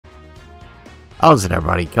How's it,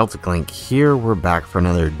 everybody? Celtic Link here. We're back for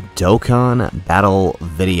another Dokkan battle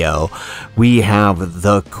video. We have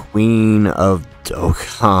the Queen of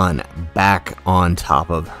Dokkan back on top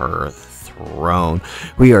of her throne.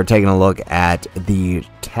 We are taking a look at the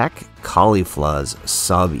Teq Caulfifla's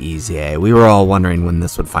sub EZA. We were all wondering when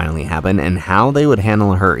this would finally happen and how they would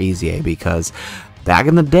handle her EZA, because back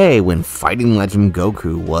in the day when Fighting Legend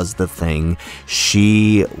Goku was the thing,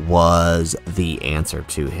 she was the answer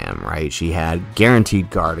to him, right? She had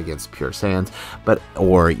guaranteed guard against Pure Saiyans,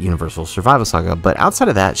 or Universal Survival Saga, but outside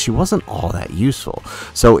of that, she wasn't all that useful.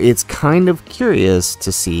 So it's kind of curious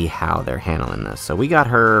to see how they're handling this. So we got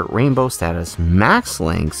her Rainbow status max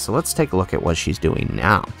links, so let's take a look at what she's doing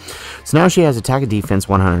now. So now she has attack and defense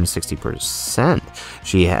 160%.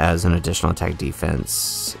 She has an additional attack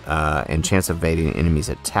defense and chance of evading enemies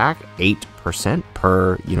attack 8%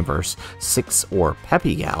 per universe 6 or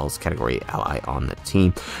Peppy Gal's category ally on the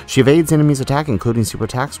team. She evades enemies attack, including super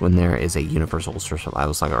attacks, when there is a Universal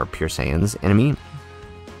Survival Saga or Pure Saiyans enemy.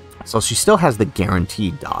 So she still has the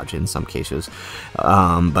guaranteed dodge in some cases,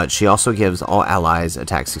 but she also gives all allies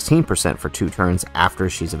attack 16% for 2 turns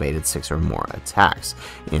after she's evaded 6 or more attacks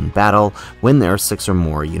in battle when there are 6 or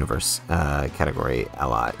more Universe 6 category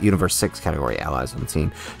allies on the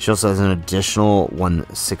team. She also has an additional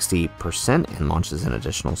 160% and launches an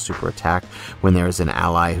additional super attack when there is an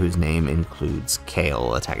ally whose name includes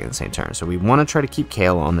Kale attacking the same turn. So we want to try to keep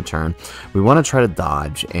Kale on the turn. We want to try to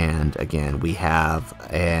dodge, and again, we have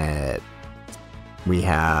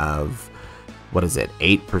what is it,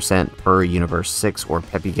 8% per universe 6 or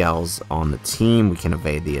Peppy Gals on the team. We can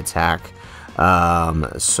evade the attack,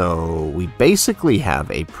 so we basically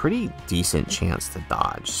have a pretty decent chance to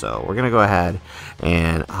dodge. So we're gonna go ahead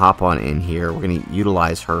and hop on in here. We're gonna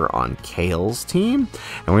utilize her on Kale's team,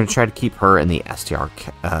 and we're gonna try to keep her and the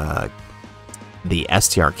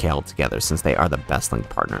STR Kale together, since they are the best link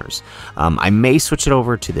partners. I may switch it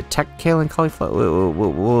over to the Teq Caulfifla and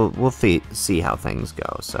Caulifla. We'll see how things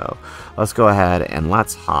go. So let's go ahead and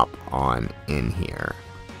let's hop on in here.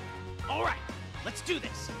 All right, let's do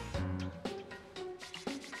this.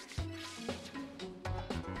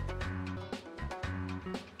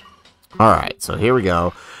 All right, so here we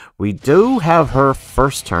go. We do have her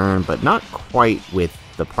first turn, but not quite with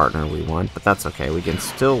the partner we want, but that's okay. We can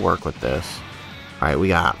still work with this. Alright, we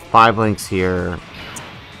got 5 links here.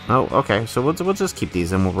 Oh, okay, so we'll just keep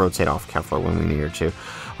these and we'll rotate off Kefla when we need her to.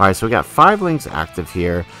 Alright, so we got 5 links active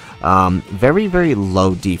here. Very, very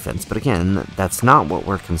low defense, but again, that's not what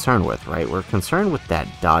we're concerned with, right? We're concerned with that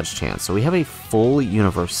dodge chance. So we have a full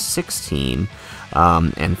Universe 6 team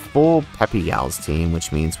and full Peppy Gal's team,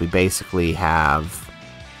 which means we basically have...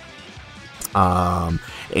 and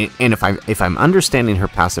if I'm understanding her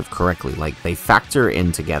passive correctly, like, they factor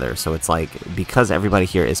in together, so it's like, because everybody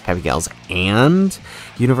here is Peppy Gals and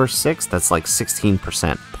Universe 6, that's like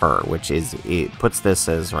 16% per, which is, it puts this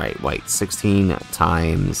as, right, wait, 16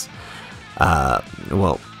 times,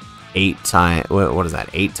 well, 8 times, what is that,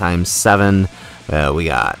 8 times 7, we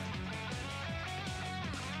got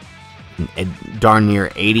a darn near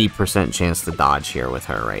 80% chance to dodge here with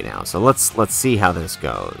her right now. So let's see how this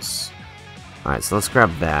goes. Alright, so let's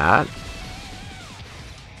grab that.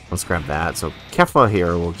 Let's grab that. So Kefla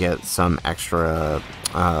here will get some extra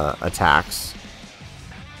attacks.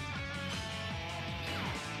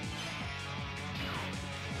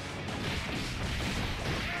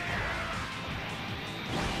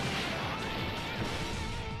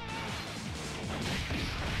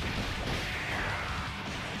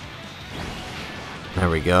 There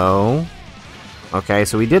we go. Okay,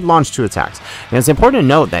 so we did launch 2 attacks. And it's important to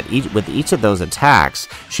note that with each of those attacks,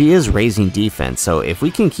 she is raising defense. So if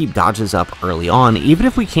we can keep dodges up early on, even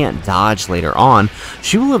if we can't dodge later on,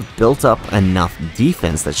 she will have built up enough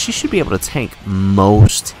defense that she should be able to tank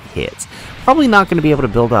most hits. Probably not going to be able to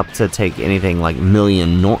build up to take anything like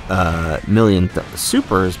million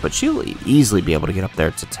supers, but she'll easily be able to get up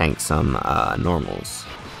there to tank some normals.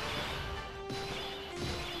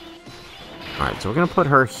 Alright, so we're going to put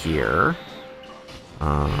her here.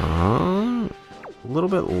 A little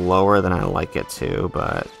bit lower than I like it to,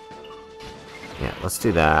 but yeah, let's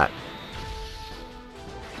do that.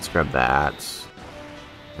 Let's grab that,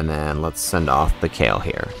 and then let's send off the Kale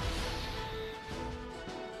here.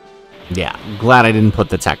 Yeah, glad I didn't put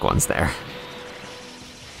the Teq ones there.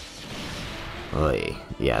 Oy.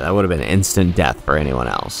 Yeah, that would have been instant death for anyone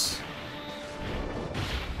else.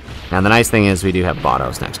 Now the nice thing is we do have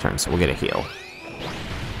Bottos next turn, so we'll get a heal.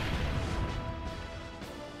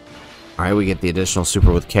 Alright, we get the additional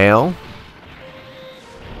super with Kale.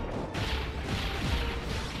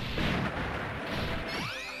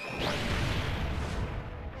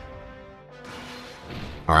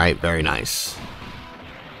 Alright, very nice.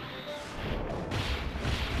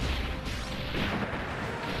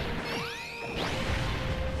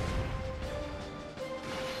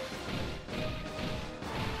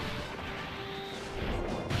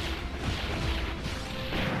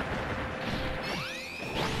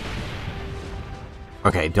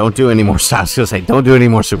 Okay, don't do any more. I was gonna say, don't do any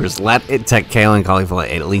more supers. Let it Teq Caulfifla and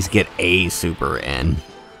CAULFILA at least get a super in.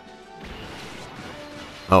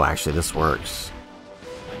 Oh, actually, this works.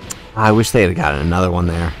 I wish they had gotten another one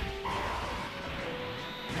there.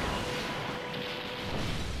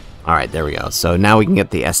 Alright, there we go. So now we can get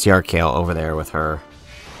the STR Kale over there with her.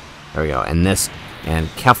 There we go. And this, and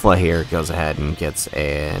Kefla here goes ahead and gets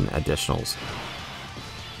an additionals.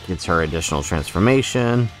 Gets her additional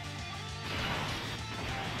transformation.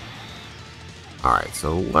 Alright,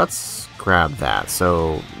 so let's grab that.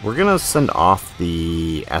 So we're going to send off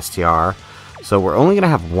the STR. So we're only going to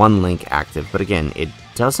have one link active, but again, it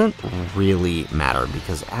doesn't really matter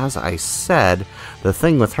because, as I said, the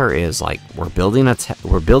thing with her is, like, we're building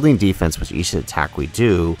defense with each attack we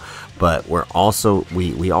do, but we're also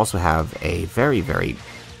we also have a very, very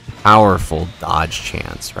powerful dodge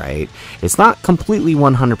chance, right? It's not completely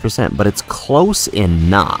 100%, but it's close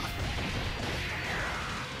enough.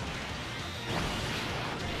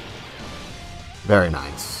 Very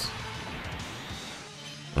nice.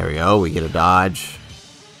 There we go. We get a dodge.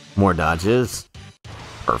 More dodges.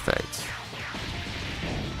 Perfect.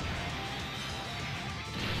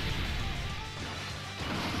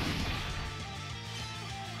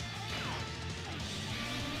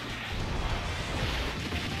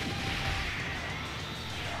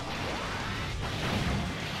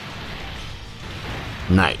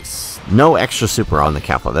 Nice. No extra super on the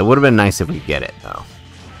Kefla. That would have been nice if we get it, though.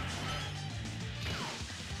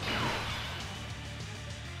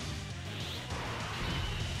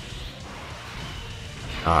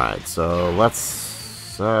 Alright, so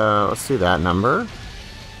let's do that number.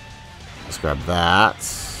 Let's grab that,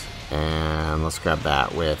 and let's grab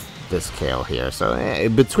that with this Kale here. So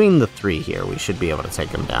between the three here, we should be able to take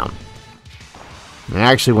them down. And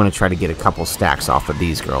I actually want to try to get a couple stacks off of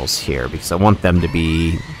these girls here, because I want them to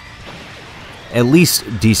be at least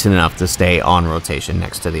decent enough to stay on rotation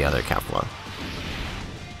next to the other Kefla.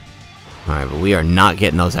 Alright, but we are not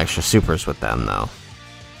getting those extra supers with them, though.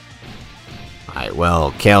 Alright,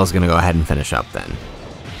 well, Kale's going to go ahead and finish up then.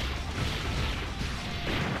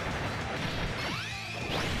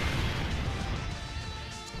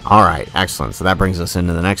 Alright, excellent. So that brings us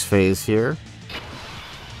into the next phase here.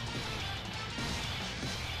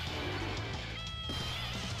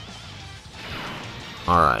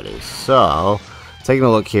 Alrighty, so taking a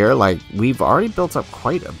look here, like, we've already built up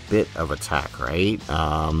quite a bit of attack, right?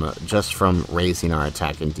 Just from raising our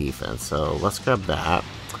attack and defense. So let's grab that.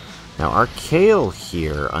 Now, our Kale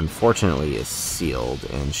here, unfortunately, is sealed,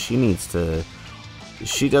 and she needs to...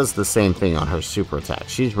 She does the same thing on her super attack.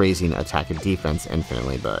 She's raising attack and defense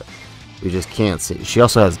infinitely, but we just can't see. She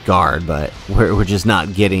also has guard, but we're just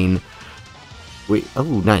not getting...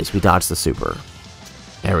 Oh, nice. We dodged the super.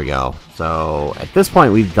 There we go. So, at this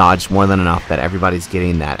point, we've dodged more than enough that everybody's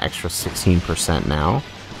getting that extra 16% now.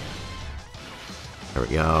 There we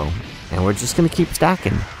go. And we're just going to keep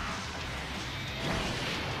stacking.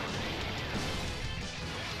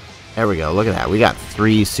 There we go, look at that. We got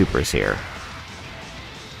 3 supers here.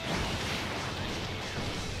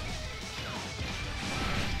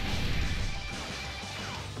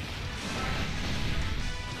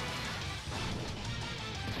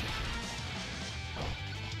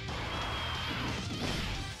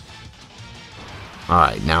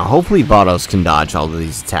 Alright, now hopefully Vados can dodge all of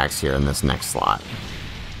these attacks here in this next slot.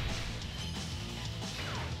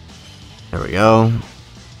 There we go.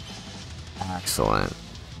 Excellent.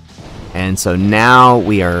 And so now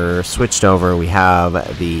we are switched over. We have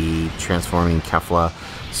the transforming Kefla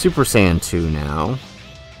Super Saiyan 2 now.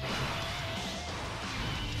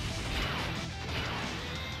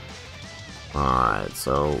 Alright,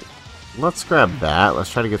 so let's grab that.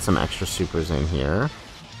 Let's try to get some extra supers in here.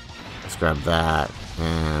 Let's grab that.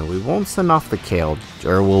 And we won't send off the Kale,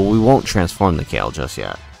 or well, we won't transform the Kale just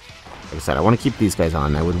yet. Like I said, I want to keep these guys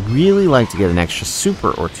on. I would really like to get an extra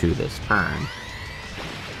super or two this turn.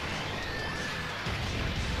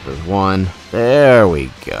 There's one. There we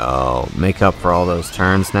go. Make up for all those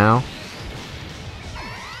turns now.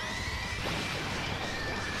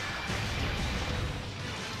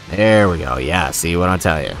 There we go. Yeah, see what I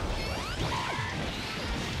tell you.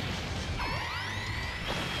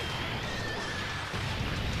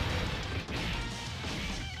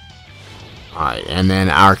 Alright, and then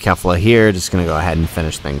our Kefla here, just going to go ahead and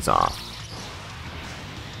finish things off.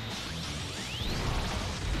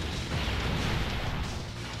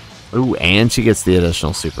 Ooh, and she gets the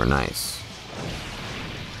additional super. Nice.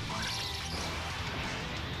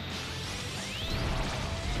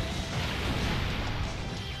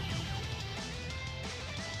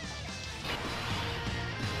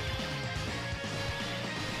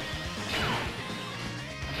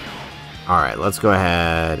 Alright, let's go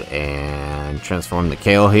ahead and transform the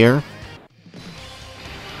Kale here.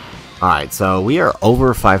 Alright, so we are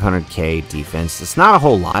over 500k defense. It's not a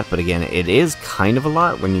whole lot, but again, it is kind of a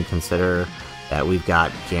lot when you consider that we've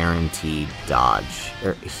got guaranteed dodge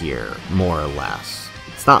here, more or less.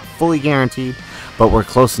 It's not fully guaranteed, but we're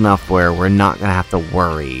close enough where we're not going to have to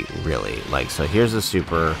worry, really. Like, so here's the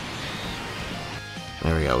super.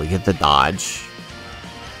 There we go. We get the dodge.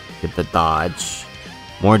 Get the dodge.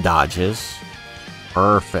 More dodges.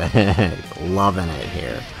 Perfect. Loving it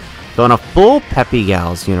here. So in a full Peppy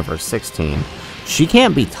Gals Universe 16, she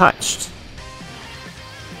can't be touched.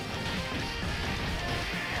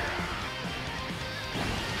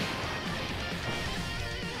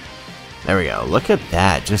 There we go. Look at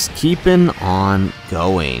that. Just keeping on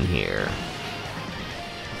going here.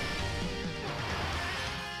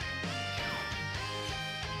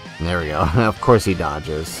 There we go. Of course he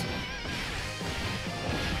dodges.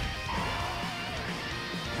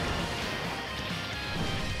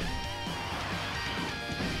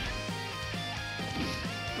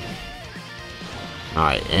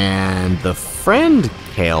 Alright, and the friend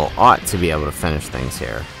Kale ought to be able to finish things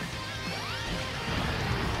here.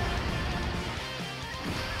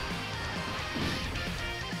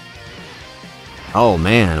 Oh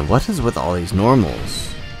man, what is with all these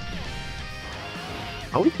normals?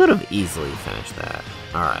 Oh, we could have easily finished that.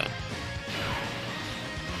 Alright.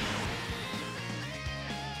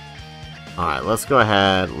 Alright, let's go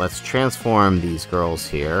ahead. Let's transform these girls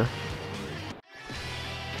here.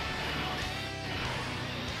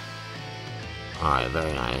 Alright,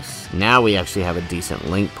 very nice. Now we actually have a decent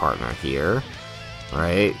link partner here.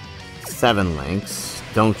 Alright, 7 links.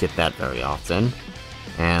 Don't get that very often.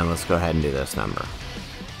 And let's go ahead and do this number.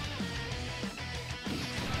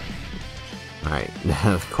 Alright,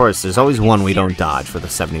 of course, there's always one we don't dodge with a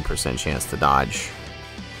 70% chance to dodge.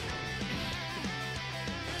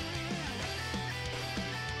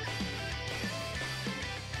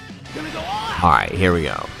 Alright, here we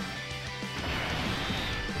go.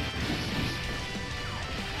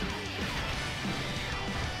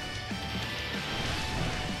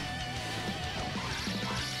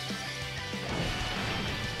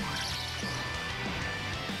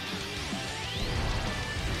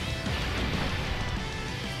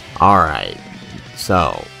 Alright,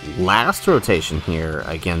 so last rotation here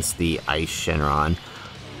against the Ice Shenron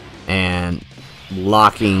and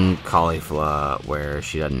locking CAULFILA where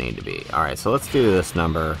she doesn't need to be. Alright, so let's do this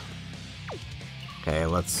number. Okay,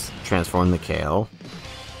 let's transform the Kale.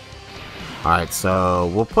 Alright,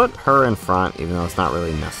 so we'll put her in front even though it's not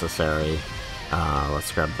really necessary.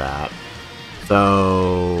 Let's grab that.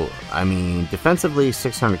 So, I mean, defensively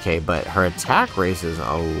 600k, but her attack raises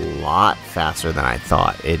a lot faster than I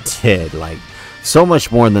thought it did. Like, so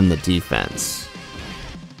much more than the defense.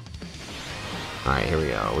 Alright, here we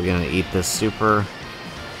go. We're gonna eat this super.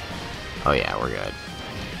 Oh yeah, we're good.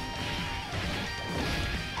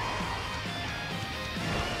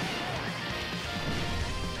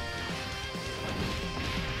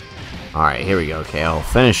 Alright, here we go, Kale.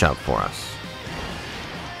 Finish up for us.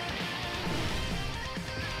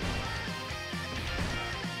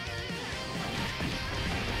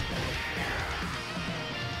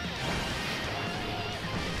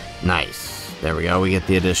 Nice. There we go. We get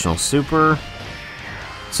the additional super.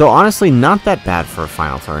 So honestly, not that bad for a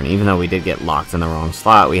final turn. Even though we did get locked in the wrong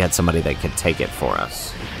slot, we had somebody that could take it for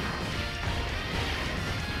us.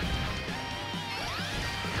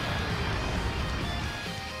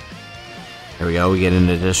 There we go. We get an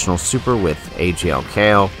additional super with Agl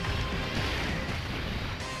Kale.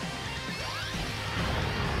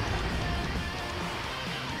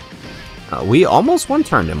 We almost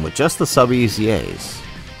one-turned him with just the sub-EZAs.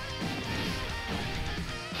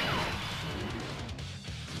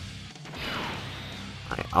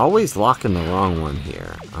 Always locking the wrong one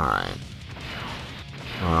here. Alright.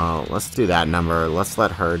 Well, let's do that number. Let's let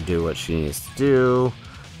her do what she needs to do,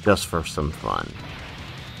 just for some fun.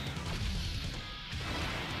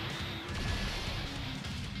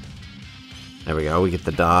 There we go. We get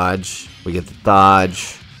the dodge. We get the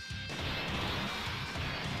dodge.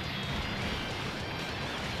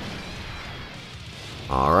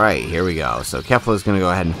 Alright, here we go. So Kefla is going to go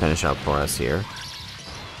ahead and finish up for us here.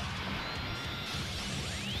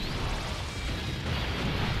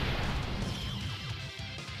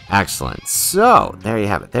 Excellent. So, there you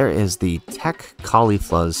have it. There is the Teq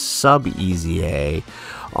Caulfifla's sub EZA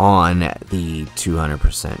on the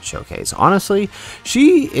 200% showcase. Honestly,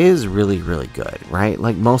 she is really, really good, right?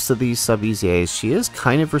 Like most of these sub EZAs, she is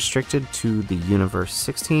kind of restricted to the Universe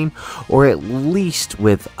 16, or at least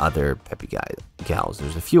with other Peppy gals.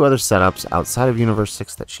 There's a few other setups outside of Universe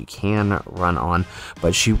 6 that she can run on,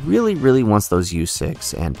 but she really, really wants those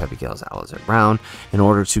U6 and Peppy gals Alizé Brown in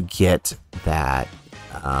order to get that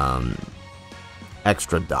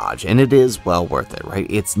extra dodge, and it is well worth it, right?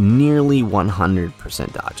 It's nearly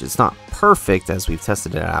 100% dodge. It's not perfect, as we've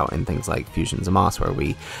tested it out in things like Fusions and Moss, where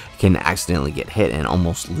we can accidentally get hit and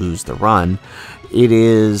almost lose the run.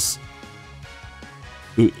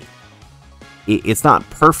 It's not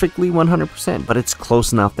perfectly 100%, but it's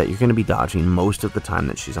close enough that you're going to be dodging most of the time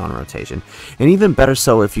that she's on rotation. And even better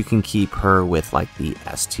so if you can keep her with like the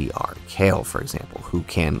Teq Kale, for example, who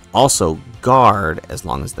can also guard as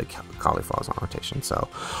long as the Caulifla is on rotation. So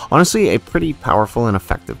honestly, a pretty powerful and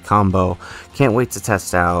effective combo. Can't wait to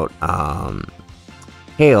test out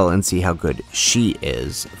Kale and see how good she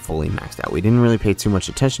is fully maxed out. We didn't really pay too much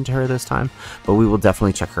attention to her this time, but we will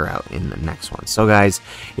definitely check her out in the next one. So guys,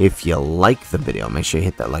 if you like the video, make sure you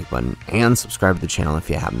hit that like button and subscribe to the channel if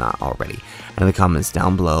you have not already. And in the comments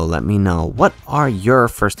down below, let me know what are your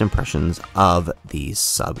first impressions of these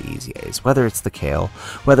sub EZAs, whether it's the Kale,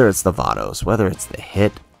 whether it's the Vados, whether it's the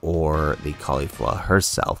Hit, or the Caulifla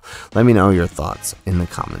herself. Let me know your thoughts in the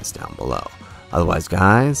comments down below. Otherwise,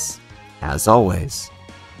 guys, as always,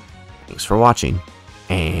 thanks for watching,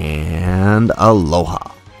 and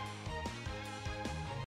aloha.